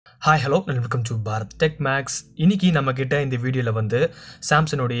Hi, hello and welcome to Bharat Tech Max. இன்னைக்கு நம்ம கிட்ட இந்த வீடியோல வந்து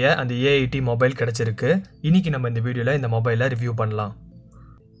Samsung உடைய அந்த A80 மொபைல் கிடைச்சிருக்கு. இன்னைக்கு நம்ம இந்த வீடியோல இந்த மொபைலை ரிவ்யூ பண்ணலாம்.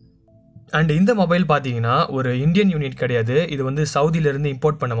 அண்ட் இந்த மொபைல் பார்த்தீங்கன்னா ஒரு இந்தியன் யூனிட் கிடையாது. இது வந்து சவுதியிலேருந்து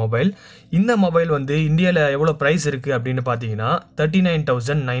இம்போர்ட் பண்ண மொபைல். இந்த மொபைல் வந்து இந்தியாவில் எவ்வளோ ப்ரைஸ் இருக்குது அப்படின்னு பார்த்தீங்கன்னா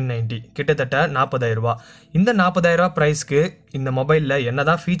 39,990, கிட்டத்தட்ட 40,000 ரூபா. இந்த 40,000 ரூபா ப்ரைஸ்க்கு இந்த மொபைலில் என்ன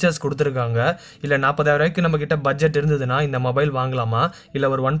தான் ஃபீச்சர்ஸ் கொடுத்துருக்காங்க, இல்லை 40,000 ரூபாய்க்கு நம்மக்கிட்ட பட்ஜெட் இருந்ததுன்னா இந்த மொபைல் வாங்கலாமா, இல்லை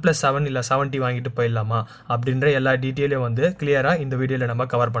ஒரு OnePlus 7 இல்லை 70 வாங்கிட்டு போயிடலாமா அப்படின்ற எல்லா டீட்டெயிலையும் வந்து கிளியராக இந்த வீடியோவில் நம்ம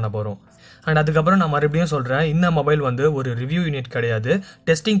கவர் பண்ண போகிறோம். அண்ட் அதுக்கப்புறம் நான் மறுபடியும் சொல்கிறேன், இந்த மொபைல் வந்து ஒரு ரிவ்யூ யூனிட் கிடையாது.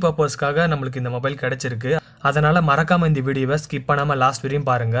 டெஸ்டிங் பர்பஸ்க்காக நம்மளுக்கு இந்த மொபைல் கிடைச்சிருக்கு. அதனால் மறக்காமல் இந்த வீடியோவை ஸ்கிப் பண்ணாமல் லாஸ்ட் வரையும்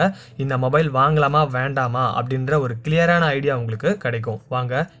பாருங்கள். இந்த மொபைல் வாங்கலாமா வேண்டாமா அப்படின்ற ஒரு கிளியரான ஐடியா உங்களுக்கு கிடைக்கும்.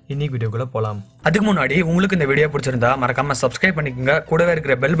 வாங்க இன்னைக்கு வீடியோக்குள்ளே போகலாம். அதுக்கு முன்னாடி உங்களுக்கு இந்த வீடியோ பிடிச்சிருந்தா மறக்காமல் சப்ஸ்கிரைப் பண்ணிக்கோங்க. கூடவே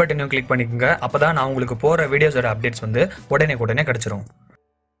இருக்கிற பெல் பட்டனையும் கிளிக் பண்ணிக்கோங்க. அப்போ தான் நான் உங்களுக்கு போகிற வீடியோஸோட அப்டேட்ஸ் வந்து உடனே கிடைச்சிரும்.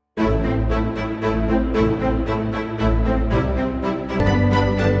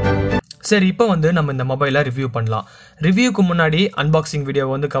 சரி, இப்போ வந்து நம்ம இந்த மொபைலை ரிவ்யூ பண்ணலாம். ரிவ்யூக்கு முன்னாடி அன்பாக்சிங் வீடியோ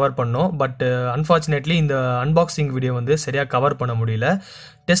வந்து கவர் பண்ணோம். பட் அன்ஃபார்ச்சுனேட்லி இந்த அன்பாக்சிங் வீடியோ வந்து சரியாக கவர் பண்ண முடியல.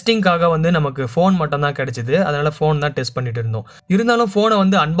 டெஸ்டிங்காக வந்து நமக்கு ஃபோன் மட்டும் தான் கிடைச்சிது. அதனால் ஃபோன் தான் டெஸ்ட் பண்ணிட்டு இருந்தோம். இருந்தாலும் ஃபோனை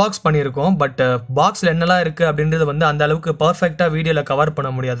வந்து அன்பாக்ஸ் பண்ணியிருக்கோம். பட் பாக்ஸில் என்னெல்லாம் இருக்குது அப்படின்றது வந்து அந்த அளவுக்கு பர்ஃபெக்டாக வீடியோவில் கவர் பண்ண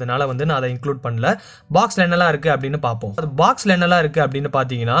முடியாதனால வந்து நான் அதை இன்க்ளூட் பண்ணல. பாக்ஸில் என்னெல்லாம் இருக்குது அப்படின்னு பார்ப்போம். அது பாக்ஸில் என்னெல்லாம் இருக்குது அப்படின்னு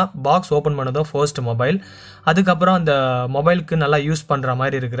பார்த்தீங்கன்னா, பாக்ஸ் ஓப்பன் பண்ணதும் ஃபர்ஸ்ட் மொபைல், அதுக்கப்புறம் அந்த மொபைலுக்கு நல்லா யூஸ் பண்ணுற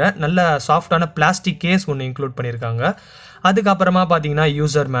மாதிரி இருக்கிற நல்ல சாஃப்டான பிளாஸ்டிக் கேஸ் ஒன்று இன்க்ளூட் பண்ணியிருக்காங்க. அதுக்கப்புறமா பார்த்தீங்கன்னா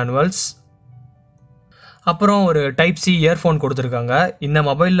யூசர் மேனுவல்ஸ், அப்புறம் ஒரு டைப் சி இயர்ஃபோன் கொடுத்துருக்காங்க. இந்த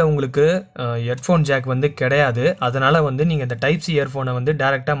மொபைலில் உங்களுக்கு ஹெட்ஃபோன் ஜாக் வந்து கிடையாது. அதனால் வந்து நீங்கள் இந்த டைப் சி இயர்ஃபோனை வந்து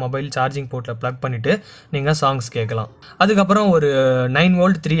டேரெக்டாக மொபைல் சார்ஜிங் போர்ட்டில் ப்ளக் பண்ணிவிட்டு நீங்கள் சாங்ஸ் கேட்கலாம். அதுக்கப்புறம் ஒரு 9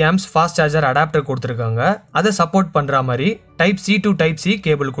 volt 3 amps fast charger adapter கொடுத்துருக்காங்க. அதை சப்போர்ட் பண்ணுற மாதிரி type C to type C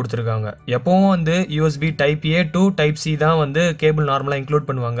cable கொடுத்துருக்காங்க. எப்போவும் வந்து USB type A to type C தான் வந்து கேபிள் நார்மலாக இன்க்ளூட்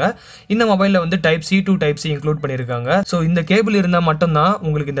பண்ணுவாங்க. இந்த மொபைலில் வந்து type C to type C include பண்ணியிருக்காங்க. ஸோ இந்த கேபிள் இருந்தால் மட்டும்தான்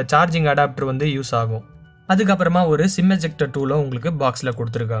உங்களுக்கு இந்த சார்ஜிங் அடாப்டர் வந்து யூஸ் ஆகும். அதுக்கப்புறமா ஒரு சிம் எஜெக்டர் டூலும் உங்களுக்கு பாக்ஸில்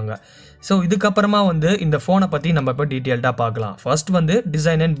கொடுத்துருக்காங்க. ஸோ இதுக்கப்புறமா வந்து இந்த ஃபோனை பற்றி நம்ம இப்போ டீட்டெயில்டாக பார்க்கலாம். ஃபர்ஸ்ட் வந்து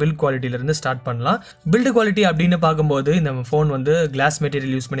டிசைன் அண்ட் பில்ட் குவாலிட்டியிலேருந்து ஸ்டார்ட் பண்ணலாம். பில்டு குவாலிட்டி அப்படின்னு பார்க்கும்போது இந்த ஃபோன் வந்து கிளாஸ்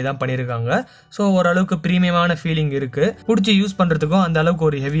மெட்டீரியல் யூஸ் பண்ணி தான் பண்ணியிருக்காங்க. ஸோ ஓரளவுக்கு ப்ரீமியமான ஃபீலிங் இருக்குது. பிடிச்சி யூஸ் பண்ணுறதுக்கும் அந்த அளவுக்கு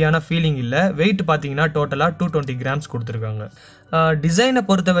ஒரு ஹெவியான ஃபீலிங் இல்லை. வெயிட் பார்த்தீங்கன்னா டோட்டலாக 220 கிராம்ஸ் கொடுத்துருக்காங்க. டிசைனை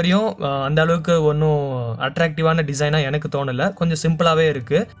பொறுத்தவரையும் அந்த அளவுக்கு ஒன்றும் அட்ராக்டிவான டிசைனாக எனக்கு தோணலை. கொஞ்சம் சிம்பிளாகவே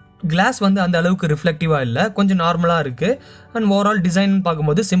இருக்குது. கிளாஸ் வந்து அந்த அளவுக்கு ரிஃப்ளெக்டிவாக இல்லை, கொஞ்சம் நார்மலாக இருக்குது. அண்ட் ஓவரால் டிசைன்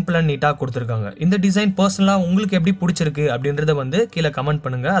பார்க்கும்போது சிம்பிள் அண்ட் நீட்டாக கொடுத்துருக்காங்க. இந்த டிசைன் பர்சனலாக உங்களுக்கு எப்படி பிடிச்சிருக்கு அப்படின்றத வந்து கீழே கமெண்ட்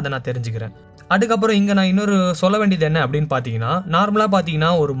பண்ணுங்கள், அதை நான் தெரிஞ்சுக்கிறேன். அதுக்கப்புறம் இங்கே நான் இன்னொரு சொல்ல வேண்டியது என்ன அப்படின்னு பார்த்தீங்கன்னா, நார்மலாக பார்த்தீங்கன்னா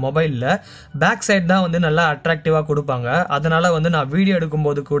ஒரு மொபைலில் பேக் சைட் தான் வந்து நல்லா அட்ராக்டிவாக கொடுப்பாங்க. அதனால் வந்து நான் வீடியோ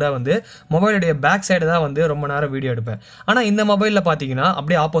எடுக்கும்போது கூட வந்து மொபைலுடைய பேக் சைடு தான் வந்து ரொம்ப நேரம் வீடியோ எடுப்பேன். ஆனால் இந்த மொபைலில் பார்த்தீங்கன்னா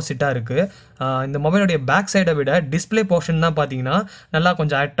அப்படியே ஆப்போசிட்டாக இருக்குது. இந்த மொபைலுடைய பேக் சைடை விட டிஸ்பிளே போர்ஷன் தான் பார்த்தீங்கன்னா நல்லா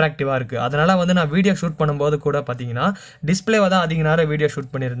கொஞ்சம் அட்ராக்டிவாக இருக்குது. அதனால் வந்து நான் வீடியோ ஷூட் பண்ணும்போது கூட பார்த்தீங்கன்னா டிஸ்பிளேவை தான் அதிக நேரம் வீடியோ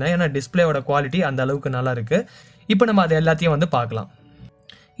ஷூட் பண்ணியிருந்தேன். ஏன்னா டிஸ்பிளேவோட குவாலிட்டி அந்த அளவுக்கு நல்லா இருக்குது. இப்போ நம்ம அதை எல்லாத்தையும் வந்து பார்க்கலாம்.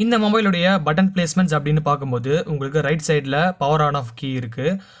 இந்த மொபைலுடைய பட்டன் பிளேஸ்மெண்ட்ஸ் அப்படின்னு பார்க்கும்போது உங்களுக்கு ரைட் சைடில் பவர் ஆன் ஆஃப் கீ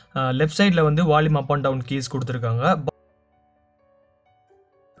இருக்குது. லெஃப்ட் சைடில் வந்து volume up and down keys கொடுத்துருக்காங்க.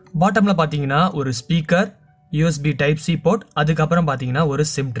 பாட்டமில் பார்த்தீங்கன்னா ஒரு speaker, USB type C board, அதுக்கப்புறம் பார்த்தீங்கன்னா ஒரு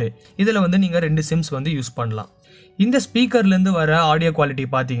சிம் ட்ரே. இதில் வந்து நீங்கள் 2 சிம்ஸ் வந்து யூஸ் பண்ணலாம். இந்த ஸ்பீக்கர்லேருந்து வர ஆடியோ குவாலிட்டி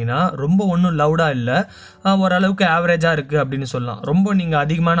பார்த்தீங்கன்னா ரொம்ப ஒன்றும் லவுடாக இல்லை, ஓரளவுக்கு ஆவரேஜாக இருக்குது அப்படின்னு சொல்லலாம். ரொம்ப நீங்கள்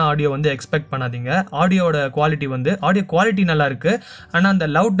அதிகமான ஆடியோ வந்து எக்ஸ்பெக்ட் பண்ணாதீங்க. ஆடியோட குவாலிட்டி வந்து ஆடியோ குவாலிட்டி நல்லா இருக்குது. ஆனால் அந்த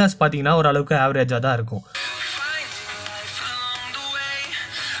லவுட்னஸ் பார்த்தீங்கன்னா ஓரளவுக்கு ஆவரேஜாக தான் இருக்கும்.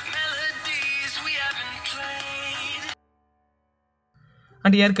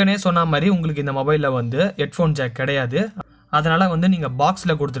 அண்ட் ஏற்கனவே சொன்ன மாதிரி உங்களுக்கு இந்த மொபைலில் வந்து ஹெட்ஃபோன் ஜாக் கிடையாது. அதனால் வந்து நீங்கள்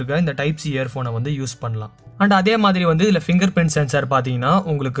பாக்ஸில் கொடுத்துருக்க இந்த டைப் சி இயர்ஃபோனை வந்து யூஸ் பண்ணலாம். அண்ட் அதே மாதிரி வந்து இதில் ஃபிங்கர் பிரிண்ட் சென்சார் பார்த்தீங்கன்னா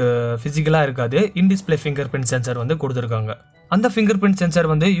உங்களுக்கு ஃபிசிக்கலாக இருக்காது. இன்டிஸ்பிளே ஃபிங்கர் பிரிண்ட் சென்சார் வந்து கொடுத்துருக்காங்க. அந்த ஃபிங்கர் பிரிண்ட் சென்சார்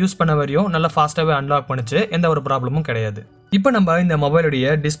வந்து யூஸ் பண்ண வரையும் நல்லா ஃபாஸ்ட்டாகவே அன்லாக் பண்ணிச்சு, எந்த ஒரு ப்ராப்ளமும் கிடையாது. இப்போ நம்ம இந்த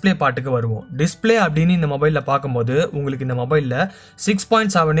மொபைலுடைய டிஸ்பிளே பாட்டுக்கு வருவோம். டிஸ்பிளே அப்படின்னு இந்த மொபைலில் பார்க்கும்போது உங்களுக்கு இந்த மொபைலில்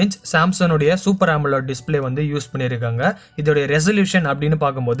 6.7 இன்ச் சாம்சங்குடைய சூப்பர் AMOLED டிஸ்பிளே வந்து யூஸ் பண்ணியிருக்காங்க. இதோடைய ரெசல்யூஷன் அப்படின்னு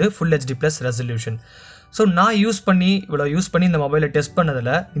பார்க்கும்போது ஃபுல் HD+ ரெசல்யூஷன். ஸோ நான் யூஸ் பண்ணி இந்த மொபைலை டெஸ்ட் பண்ணதில்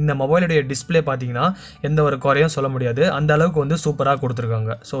இந்த மொபைலுடைய டிஸ்பிளே பார்த்தீங்கன்னா எந்த ஒரு குறையும் சொல்ல முடியாது. அந்த அளவுக்கு வந்து சூப்பராக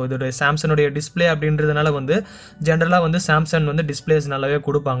கொடுத்துருக்காங்க. ஸோ இதோடைய சாம்சங்குடைய டிஸ்பிளே அப்படின்றதுனால வந்து ஜென்ரலாக வந்து சாம்சங் வந்து டிஸ்பிளேஸ் நல்லாவே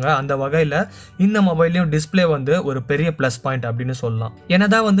கொடுப்பாங்க. அந்த வகையில் இந்த மொபைல்லையும் டிஸ்பிளே வந்து ஒரு பெரிய ப்ளஸ் பாயிண்ட் அப்படின்னு சொல்லலாம்.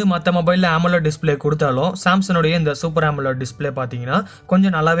 என்னதான் வந்து மற்ற மொபைலில் AMOLED டிஸ்பிளே கொடுத்தாலும் சாம்சங்குடைய இந்த சூப்பர் AMOLED டிஸ்பிளே பார்த்தீங்கன்னா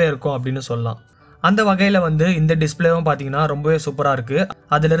கொஞ்சம் நல்லாவே இருக்கும் அப்படின்னு சொல்லலாம். அந்த வகையில் வந்து இந்த டிஸ்பிளேவும் பார்த்தீங்கன்னா ரொம்பவே சூப்பராக இருக்குது.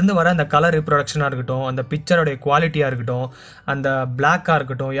 அதிலிருந்து வர அந்த கலர் ரிப்ரொடக்ஷனாக இருக்கட்டும், அந்த பிக்சரோடைய குவாலிட்டியாக இருக்கட்டும், அந்த பிளாக்காக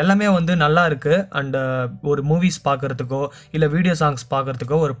இருக்கட்டும், எல்லாமே வந்து நல்லா இருக்குது. அண்ட் ஒரு மூவிஸ் பார்க்குறதுக்கோ இல்லை வீடியோ சாங்ஸ்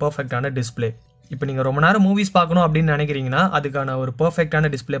பார்க்குறதுக்கோ ஒரு பர்ஃபெக்டான டிஸ்பிளே. இப்போ நீங்கள் ரொம்ப நேரம் மூவிஸ் பார்க்கணும் அப்படின்னு நினைக்கிறீங்கன்னா அதுக்கான ஒரு பர்ஃபெக்டான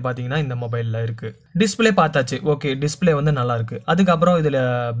டிஸ்பிளே பார்த்தீங்கன்னா இந்த மொபைலில் இருக்குது. டிஸ்பிளே பார்த்தாச்சு, ஓகே, டிஸ்பிளே வந்து நல்லா இருக்குது. அதுக்கப்புறம் இதில்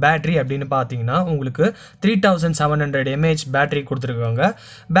பேட்டரி அப்படின்னு பார்த்தீங்கன்னா உங்களுக்கு 3700 mAh பேட்டரி கொடுத்துருக்காங்க.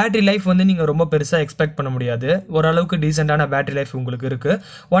 பேட்டரி லைஃப் வந்து நீங்கள் ரொம்ப பெருசாக எக்ஸ்பெக்ட் பண்ண முடியாது. ஓரளவுக்கு டீசெண்டான பேட்டரி லைஃப் உங்களுக்கு இருக்குது.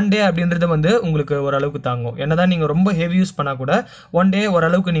 ஒன் டே அப்படின்றது வந்து உங்களுக்கு ஓரளவுக்கு தாங்கும். என்னதான் நீங்கள் ரொம்ப ஹெவி யூஸ் பண்ணால் கூட ஒன் டே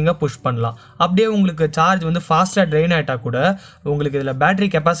ஓரளவுக்கு நீங்கள் புஷ் பண்ணலாம். அப்படியே உங்களுக்கு சார்ஜ் வந்து ஃபாஸ்ட்டாக ட்ரெயின் ஆகிட்டா கூட உங்களுக்கு இதில் பேட்டரி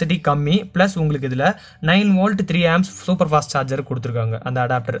கெப்பாசிட்டி கம்மி, ப்ளஸ் உங்களுக்கு இதில் 9 volt 3 arms super fast charger கொடுத்துருக்காங்க.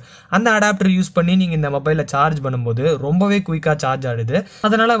 அந்த அடாப்டர் யூஸ் பண்ணி நீங்கள் இந்த மொபைலில் சார்ஜ் பண்ணும்போது ரொம்பவே குயிக்காக சார்ஜ் ஆகுது.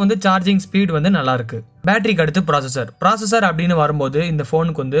 அதனால வந்து சார்ஜிங் ஸ்பீட் வந்து நல்லா இருக்கு. பேட்டரிக்கு அடுத்து ப்ராசஸர் அப்படின்னு வரும்போது இந்த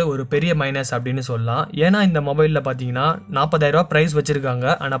ஃபோனுக்கு வந்து ஒரு பெரிய மைனஸ் அப்படின்னு சொல்லலாம். ஏன்னா இந்த மொபைலில் பார்த்தீங்கன்னா 40,000 ப்ரைஸ் வச்சிருக்காங்க.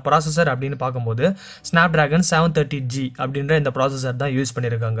 ஆனால் ப்ராசஸர் அப்படின்னு பார்க்கும்போது ஸ்னாப்டிராகன் 730G அப்படின்ற இந்த ப்ராசஸர் தான் யூஸ்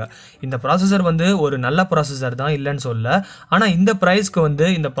பண்ணியிருக்காங்க. இந்த ப்ராசஸர் வந்து ஒரு நல்ல ப்ராசஸர் தான், இல்லைன்னு சொல்ல. ஆனால் இந்த ப்ரைஸ்க்கு வந்து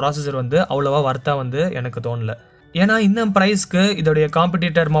இந்த ப்ராசஸர் வந்து அவ்வளோவா வர்த்தா வந்து எனக்கு தோணல. ஏன்னா இந்த ப்ரைஸ்க்கு இதோடைய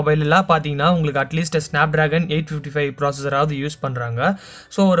காம்படிட்டர் மொபைல் எல்லாம் பார்த்தீங்கன்னா உங்களுக்கு அட்லீஸ்ட் ஸ்னாப்டிராகன் 855 ப்ராசஸராவது யூஸ் பண்ணுறாங்க.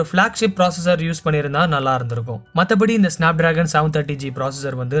 ஸோ ஒரு ஃப்ளாக்ஷிப் ப்ராசஸர் யூஸ் பண்ணியிருந்தா நல்லா இருந்திருக்கும். மற்றபடி இந்த ஸ்னாப்டிராகன் 730G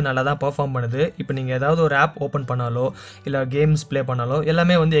ப்ராசஸர் வந்து நல்லா தான் பெர்ஃபார்ம் பண்ணுது. இப்போ நீங்கள் ஏதாவது ஒரு ஆப் ஓப்பன் பண்ணாலோ இல்லை கேம்ஸ் ப்ளே பண்ணாலோ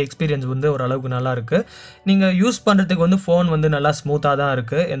எல்லாமே வந்து எக்ஸ்பீரியன்ஸ் வந்து ஓரளவுக்கு நல்லா இருக்குது. நீங்கள் யூஸ் பண்ணுறதுக்கு வந்து ஃபோன் வந்து நல்லா ஸ்மூத்தாக தான்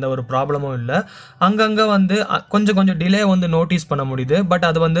இருக்குது, எந்த ஒரு ப்ராப்ளமும் இல்லை. அங்கங்கே வந்து கொஞ்சம் டிலே வந்து நோட்டீஸ் பண்ண முடியுது, பட்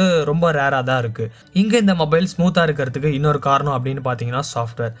அது வந்து ரொம்ப ரேராக தான் இருக்குது. இங்கே இந்த மொபைல் ஸ்மூத்தாக இருக்கிறதுக்கு இன்னொரு காரணம் அப்படின்னு பார்த்தீங்கன்னா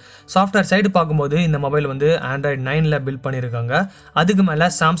சாஃப்ட்வேர் சைடு பார்க்கும்போது இந்த மொபைல் வந்து ஆண்ட்ராய்டு 9ல் பில்ட் பண்ணியிருக்காங்க. அதுக்கு மேலே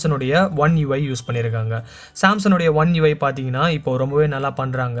சாம்சனுடைய One UI யூஸ் பண்ணியிருக்காங்க. சாம்சனுடைய One UI பார்த்தீங்கன்னா இப்போ ரொம்பவே நல்லா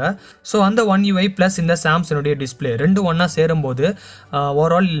பண்ணுறாங்க. ஸோ அந்த One UI ப்ளஸ் இந்த சாம்சனுடைய டிஸ்பிளே ரெண்டு ஒன்றா சேரும்போது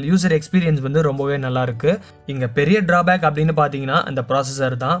ஓவரால் யூசர் எக்ஸ்பீரியன்ஸ் வந்து ரொம்பவே நல்லா இருக்குது. இங்கே பெரிய ட்ராபேக் அப்படின்னு பார்த்தீங்கன்னா அந்த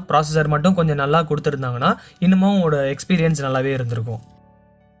ப்ராசஸர் தான். ப்ராசஸர் மட்டும் கொஞ்சம் நல்லா கொடுத்துருந்தாங்கன்னா இன்னமும் ஒரு எக்ஸ்பீரியன்ஸ் நல்லாவே இருந்திருக்கும்.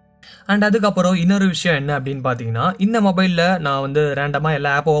 அண்ட் அதுக்கப்புறம் இன்னொரு விஷயம் என்ன அப்படின்னு பார்த்தீங்கன்னா இந்த மொபைலில் நான் வந்து ரேண்டமாக எல்லா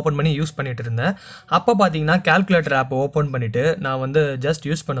ஆப்பை ஓப்பன் பண்ணி யூஸ் பண்ணிட்டு இருந்தேன். அப்போ பார்த்தீங்கன்னா கால்குலேட்டர் ஆப்பை ஓப்பன் பண்ணிவிட்டு நான் வந்து ஜஸ்ட்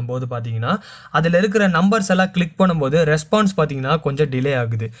யூஸ் பண்ணும்போது பார்த்தீங்கன்னா அதில் இருக்கிற நம்பர்ஸ் எல்லாம் கிளிக் பண்ணும்போது ரெஸ்பான்ஸ் பார்த்தீங்கன்னா கொஞ்சம் டிலே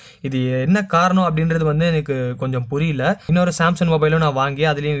ஆகுது. இது என்ன காரணம் அப்படின்றது வந்து எனக்கு கொஞ்சம் புரியல. இன்னொரு சாம்சங் மொபைலும் நான் வாங்கி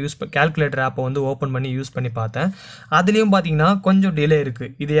அதுலேயும் கால்குலேட்டர் ஆப்பை வந்து ஓப்பன் பண்ணி யூஸ் பண்ணி பார்த்தேன். அதுலேயும் பார்த்தீங்கன்னா கொஞ்சம் டிலே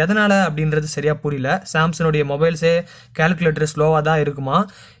இருக்குது. இது எதனால் அப்படின்றது சரியாக புரியல. சாம்சனுடைய மொபைல்ஸே கால்குலேட்டர் ஸ்லோவாக தான் இருக்குமா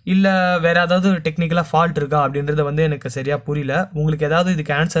இல்லை வேறு ஏதாவது டெக்னிக்கலாக ஃபால்ட் இருக்கா அப்படின்றது வந்து எனக்கு சரியாக புரியல. உங்களுக்கு ஏதாவது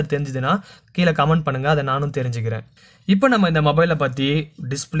இதுக்கு ஆன்சர் தெரிஞ்சுதுன்னா கீழே கமெண்ட் பண்ணுங்கள், அதை நானும் தெரிஞ்சுக்கிறேன். இப்போ நம்ம இந்த மொபைலை பற்றி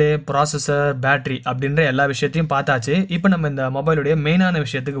டிஸ்பிளே, ப்ராசஸர், பேட்டரி அப்படின்ற எல்லா விஷயத்தையும் பார்த்தாச்சு. இப்போ நம்ம இந்த மொபைலுடைய மெயினான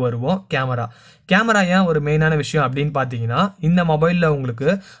விஷயத்துக்கு வருவோம், கேமரா ஏன் ஒரு மெயினான விஷயம் அப்படின்னு பார்த்தீங்கன்னா இந்த மொபைலில் உங்களுக்கு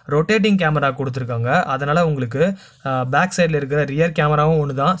ரொட்டேட்டிங் கேமரா கொடுத்துருக்காங்க. அதனால் உங்களுக்கு பேக் சைடில் இருக்கிற ரியர் கேமராவும்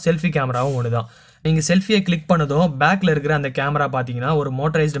ஒன்று தான், செல்ஃபி கேமராவும் ஒன்று தான். நீங்கள் செல்ஃபியை கிளிக் பண்ணதும் பேக்கில் இருக்கிற அந்த கேமரா பார்த்தீங்கன்னா ஒரு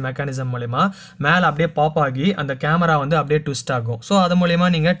மோட்டரைஸ்டு மெக்கானிசம் மூலமா மேலே அப்படியே பாப் ஆகி அந்த கேமரா வந்து அப்படியே ட்விஸ்ட் ஆகும். ஸோ அது மூலமா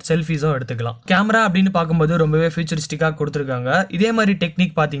நீங்கள் செல்ஃபீஸும் எடுத்துக்கலாம். கேமரா அப்படின்னு பார்க்கும்போது ரொம்பவே ஃபியூச்சரிஸ்டிக்காக கொடுத்துருக்காங்க. இதே மாதிரி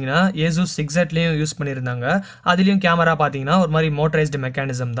டெக்னிக் பார்த்தீங்கன்னா ஏசூஸ் 6Z யூஸ் பண்ணியிருந்தாங்க. அதுலேயும் கேமரா பார்த்தீங்கன்னா ஒரு மாதிரி மோட்டரைஸ்டு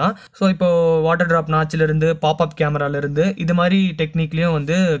மெக்கானிசம் தான். ஸோ இப்போ வாட்டர் ட்ராப் நாச்சிலிருந்து பாப்அப் கேமராலேருந்து இது மாதிரி டெக்னிக்லேயும்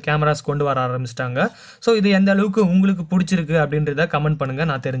வந்து கேமராஸ் கொண்டு வர ஆரம்பிச்சிட்டாங்க. ஸோ இது எந்த அளவுக்கு உங்களுக்கு பிடிச்சிருக்கு அப்படின்றத கமெண்ட்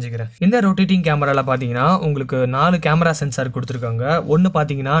பண்ணுங்கள், நான் தெரிஞ்சுக்கிறேன். இந்த ரொட்டேட்டிங் கேமரா பார்த்தீங்கன்னா உங்களுக்கு 4 கேமரா சென்சார் கொடுத்துருக்காங்க. ஒன்று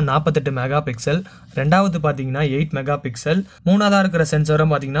பார்த்தீங்கன்னா 48 மெகா பிக்சல், ரெண்டாவது பார்த்தீங்கன்னா 8 மெகா பிக்சல், மூணாவதா இருக்கிற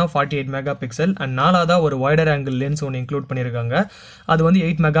சென்சாரும் பார்த்தீங்கன்னா 48 மெகா பிக்சல், அண்ட் நாலாவதா ஒரு வைடர் ஆங்கிள் லென்ஸ் ஒன்று இன்க்ளூட் பண்ணியிருக்காங்க. அது வந்து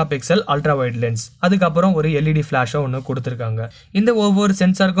 8 mega pixel ultra wide lens. அதுக்கப்புறம் ஒரு எல்இடி ஃபிளாஷோ ஒன்று கொடுத்துருக்காங்க. இந்த ஒவ்வொரு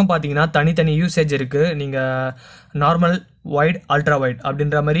சென்சாருக்கும் பார்த்தீங்கன்னா தனித்தனி யூசேஜ் இருக்குது. நீங்கள் நார்மல், வைட், அல்ட்ரா வைட்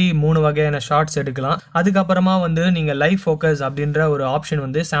அப்படின்ற மாதிரி 3 வகையான ஷார்ட்ஸ் எடுக்கலாம். அதுக்கப்புறமா வந்து நீங்கள் லைவ் ஃபோக்கஸ் அப்படின்ற ஒரு ஆப்ஷன்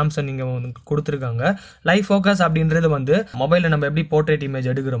வந்து சாம்சங் நீங்கள் கொடுத்துருக்காங்க. லைவ் ஃபோக்கஸ் அப்படின்றது வந்து மொபைலில் நம்ம எப்படி போர்ட்ரேட் இமேஜ்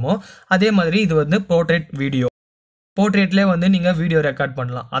எடுக்கிறோமோ அதே மாதிரி இது வந்து போர்ட்ரேட் வீடியோ. போர்ட்ரேட்லேயே வந்து நீங்கள் வீடியோ ரெக்கார்ட்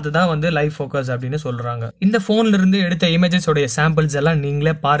பண்ணலாம். அதுதான் வந்து லைவ் ஃபோக்கஸ் அப்படின்னு சொல்கிறாங்க. இந்த ஃபோன்ல இருந்து எடுத்த இமேஜஸோடைய சாம்பிள்ஸ் எல்லாம்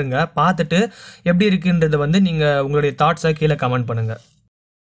நீங்களே பாருங்கள். பார்த்துட்டு எப்படி இருக்குன்றதை வந்து நீங்கள் உங்களுடைய தாட்ஸை கீழே கமெண்ட் பண்ணுங்கள்.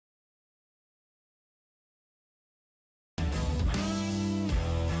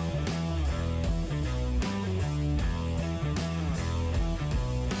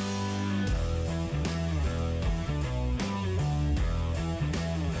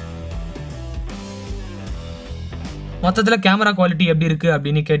 மொத்தத்துல கேமரா குவாலிட்டி எப்படி இருக்கு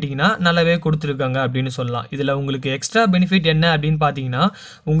அப்படின்னு கேட்டிங்கன்னா நல்லாவே கொடுத்துருக்காங்க அப்படின்னு சொல்லலாம். இதில் உங்களுக்கு எக்ஸ்ட்ரா பெனிஃபிட் என்ன அப்படின்னு பார்த்தீங்கன்னா,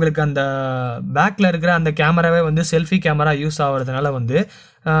 உங்களுக்கு அந்த பேக்கில் இருக்கிற அந்த கேமராவே வந்து செல்ஃபி கேமரா யூஸ் ஆகிறதுனால வந்து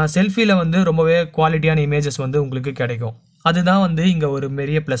செல்ஃபியில் வந்து ரொம்பவே குவாலிட்டியான இமேஜஸ் வந்து உங்களுக்கு கிடைக்கும். அதுதான் வந்து இங்கே ஒரு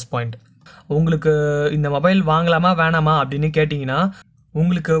பெரிய ப்ளஸ் பாயிண்ட். உங்களுக்கு இந்த மொபைல் வாங்கலாமா வேணாமா அப்படின்னு கேட்டிங்கன்னா,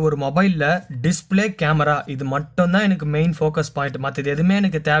 உங்களுக்கு ஒரு மொபைலில் டிஸ்பிளே கேமரா இது மட்டும் தான் எனக்கு மெயின் ஃபோக்கஸ் பாயிண்ட், மற்றது எதுவுமே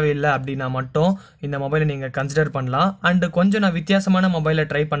எனக்கு தேவையில்லை அப்படின்னா மட்டும் இந்த மொபைலை நீங்கள் கன்சிடர் பண்ணலாம். அண்டு கொஞ்சம் நான் வித்தியாசமான மொபைலை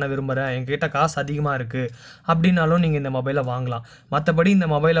ட்ரை பண்ண விரும்புகிறேன், என்கிட்ட காசு அதிகமாக இருக்குது அப்படின்னாலும் நீங்கள் இந்த மொபைலை வாங்கலாம். மற்றபடி இந்த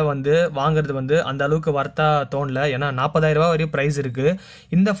மொபைலை வந்து வாங்குறது வந்து அந்த அளவுக்கு வர்த்தா தோணல. ஏன்னா 40,000 வரையும் ப்ரைஸ் இருக்குது.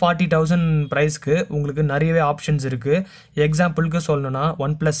 இந்த 40,000 ப்ரைஸ்க்கு உங்களுக்கு நிறையவே ஆப்ஷன்ஸ் இருக்குது. எக்ஸாம்பிளுக்கு சொல்லணும்னா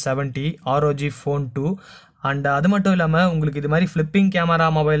OnePlus 70 ROG Phone 2 அண்ட் அது மட்டும் இல்லாமல் உங்களுக்கு இது மாதிரி ஃப்ளிப்பிங் கேமரா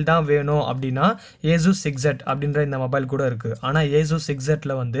மொபைல் தான் வேணும் அப்படின்னா Asus 6Z அப்படின்ற இந்த மொபைல் கூட இருக்குது. ஆனால் Asus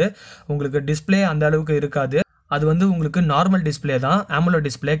 6Zல வந்து உங்களுக்கு டிஸ்பிளே அந்த அளவுக்கு இருக்காது. அது வந்து உங்களுக்கு நார்மல் டிஸ்பிளே தான், AMOLED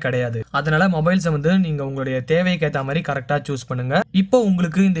டிஸ்பிளே கிடையாது. அதனால மொபைல்ஸை வந்து நீங்கள் உங்களுடைய தேவைக்கு ஏற்ற மாதிரி கரெக்டாக சூஸ் பண்ணுங்க. இப்போ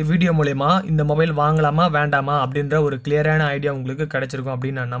உங்களுக்கு இந்த வீடியோ மூலமா இந்த மொபைல் வாங்கலாமா வேண்டாமா அப்படின்ற ஒரு கிளியரான ஐடியா உங்களுக்கு கிடைச்சிருக்கும்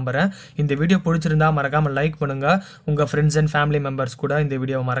அப்படின்னு நான் நம்புறேன். இந்த வீடியோ பிடிச்சிருந்தா மறக்காம லைக் பண்ணுங்க. உங்க ஃப்ரெண்ட்ஸ் அண்ட் ஃபேமிலி மெம்பர்ஸ் கூட இந்த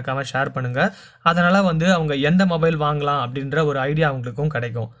வீடியோவை மறக்காம ஷேர் பண்ணுங்க. அதனால வந்து அவங்க எந்த மொபைல் வாங்கலாம் அப்படின்ற ஒரு ஐடியா அவங்களுக்கும்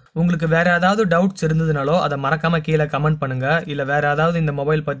கிடைக்கும். உங்களுக்கு வேற ஏதாவது டவுட்ஸ் இருந்ததுனாலோ அதை மறக்காம கீழே கமெண்ட் பண்ணுங்க. இல்லை வேற ஏதாவது இந்த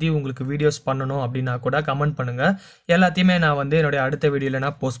மொபைல் பத்தி உங்களுக்கு வீடியோஸ் பண்ணணும் அப்படின்னா கூட கமெண்ட் பண்ணுங்க. எல்லாத்தையுமே நான் வந்து என்னுடைய அடுத்த வீடியோல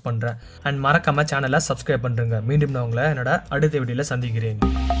நான் போஸ்ட் பண்றேன். அண்ட் மறக்காம சேனலை சப்ஸ்கிரைப் பண்ணுங்க. மீண்டும் நான் உங்களை என்னோட அடுத்த வீடியோல சந்திக்கிறேன்.